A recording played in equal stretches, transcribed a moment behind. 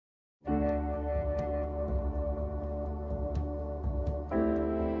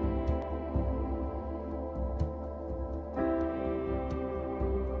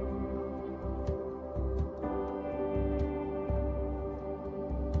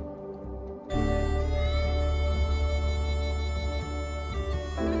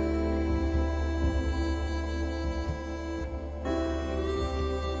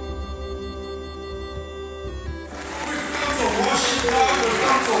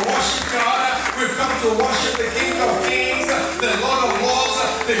to worship the King of Kings, the Lord of Lords,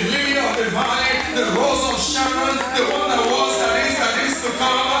 the Lily of the Valley, the Rose of Sharon, the one that was, that is to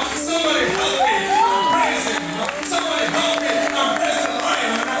come. Somebody help me and praise him. Somebody help me and praise the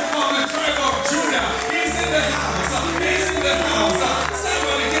Lion of the tribe of Judah. He's in the house. He's in the house.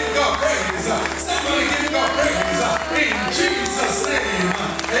 Somebody give God praise. Somebody give God praise. In Jesus' name.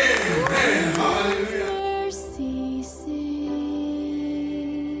 Amen. Hallelujah.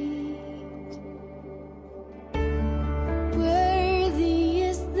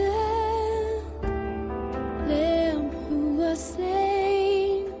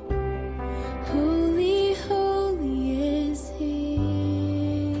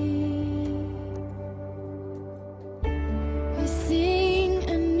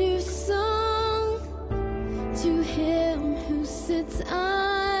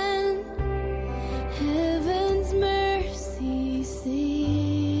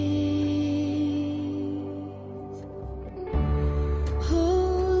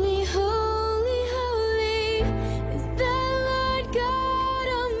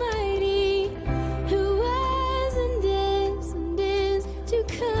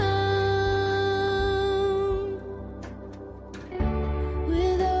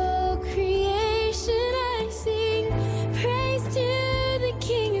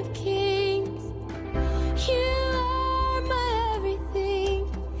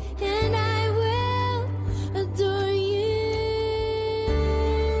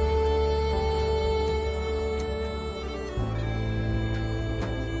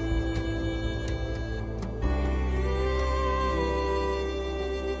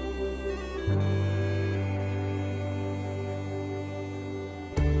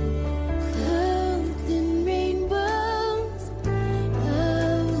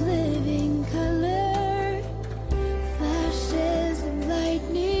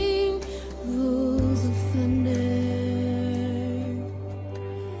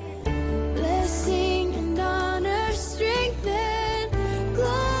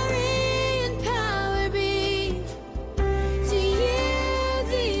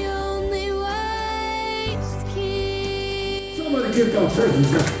 Give God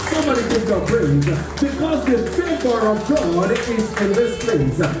praise. Somebody give God praise. Because the favor of God is in this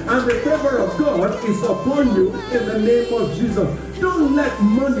place. And the favor of God is upon you in the name of Jesus. Don't let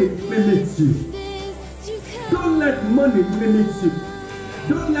money limit you. Don't let money limit you.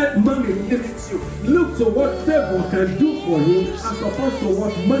 Don't let money limit you. Look to what favor can do for you as opposed to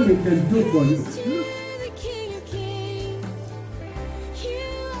what money can do for you.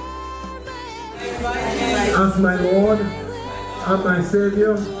 As my Lord and my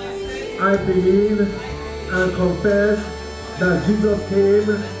Savior, I believe and confess that Jesus came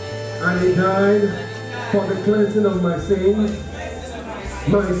and He died for the cleansing of my sins.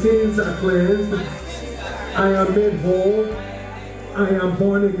 My sins are cleansed. I am made whole. I am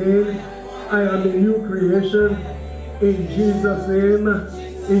born again. I am a new creation. In Jesus' name.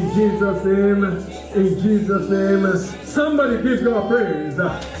 In Jesus' name. In Jesus' name. Somebody give God praise.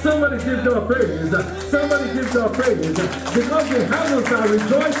 Somebody give God praise. Somebody give God praise. Because the heavens are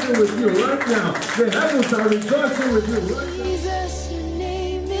rejoicing with you right now. The heavens are rejoicing with you right now. Jesus, your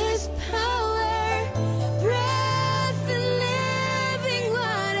name is power, breath and living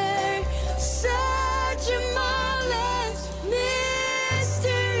water, such a marvelous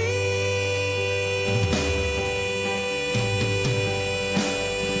mystery.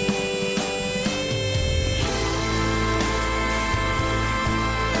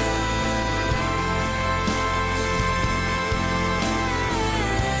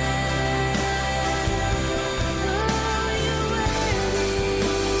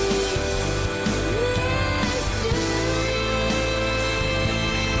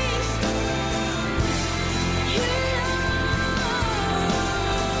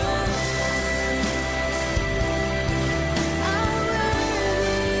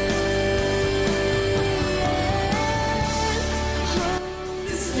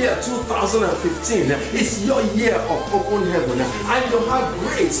 Year 2015 is your year of open heaven, and you have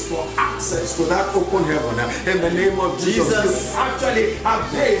grace for access to that open heaven in the name of Jesus. You actually have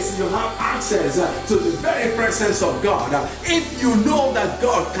grace, you have access to the very presence of God. If you know that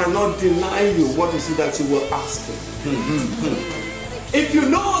God cannot deny you, what is it that you will ask Him? If you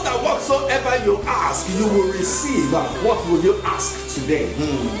know that whatsoever you ask, you will receive, what will you ask today?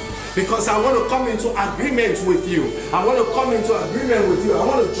 Because I want to come into agreement with you. I want to come into agreement with you. I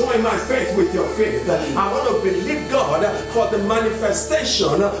want to join my faith with your faith. I want to believe God for the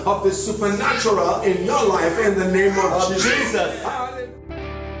manifestation of the supernatural in your life in the name of Jesus.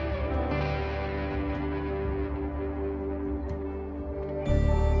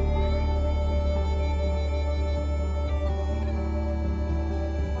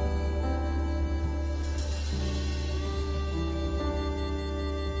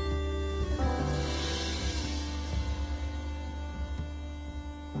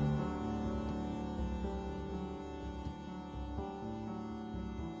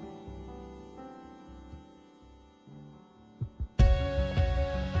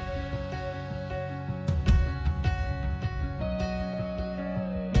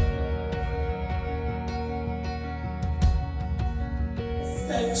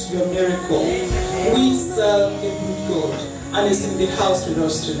 expect your miracle. We serve a good God, and is in the house with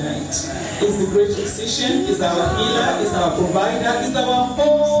us tonight. Is the great physician, is our healer, is our provider, is our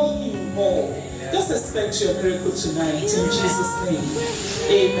whole in all. Just expect your miracle tonight in Jesus' name.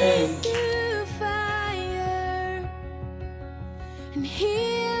 Amen. And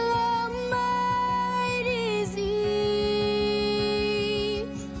heal all my disease.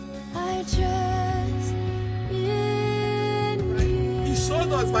 I trust in you. He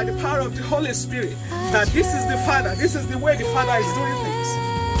showed us by the power of the Holy Spirit that this is the Father, this is the way the Father is doing things.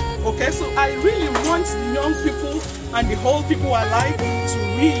 Okay, so I really want the young people and the whole people alive to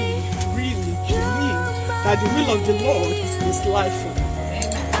really believe that the will of the Lord is life for them.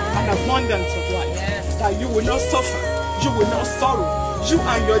 An abundance of life. That you will not suffer, you will not sorrow. You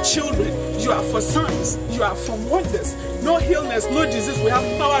and your children, you are for signs, you are for wonders. No illness, no disease will have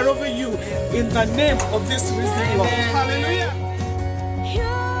power over you in the name of this risen Lord. Hallelujah.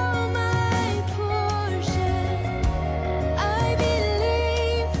 You're my portion. I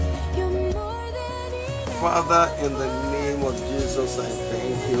believe you're more than enough. Father, in the name of Jesus, I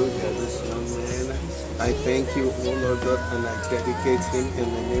thank you for this young man. I thank you, O Lord God, and I dedicate him in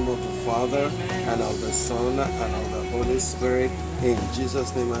the name of the Father, and of the Son, and of the Holy Spirit. In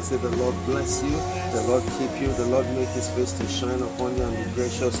Jesus' name, I say the Lord bless you, the Lord keep you, the Lord make his face to shine upon you and be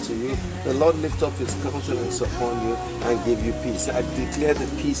gracious to you. The Lord lift up his countenance upon you and give you peace. I declare the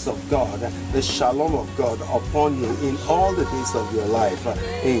peace of God, the shalom of God upon you in all the days of your life.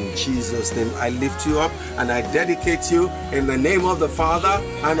 In Jesus' name, I lift you up and I dedicate you in the name of the Father,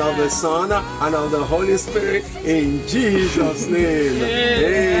 and of the Son, and of the Holy Spirit. In Jesus' name,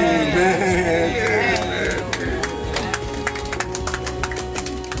 amen.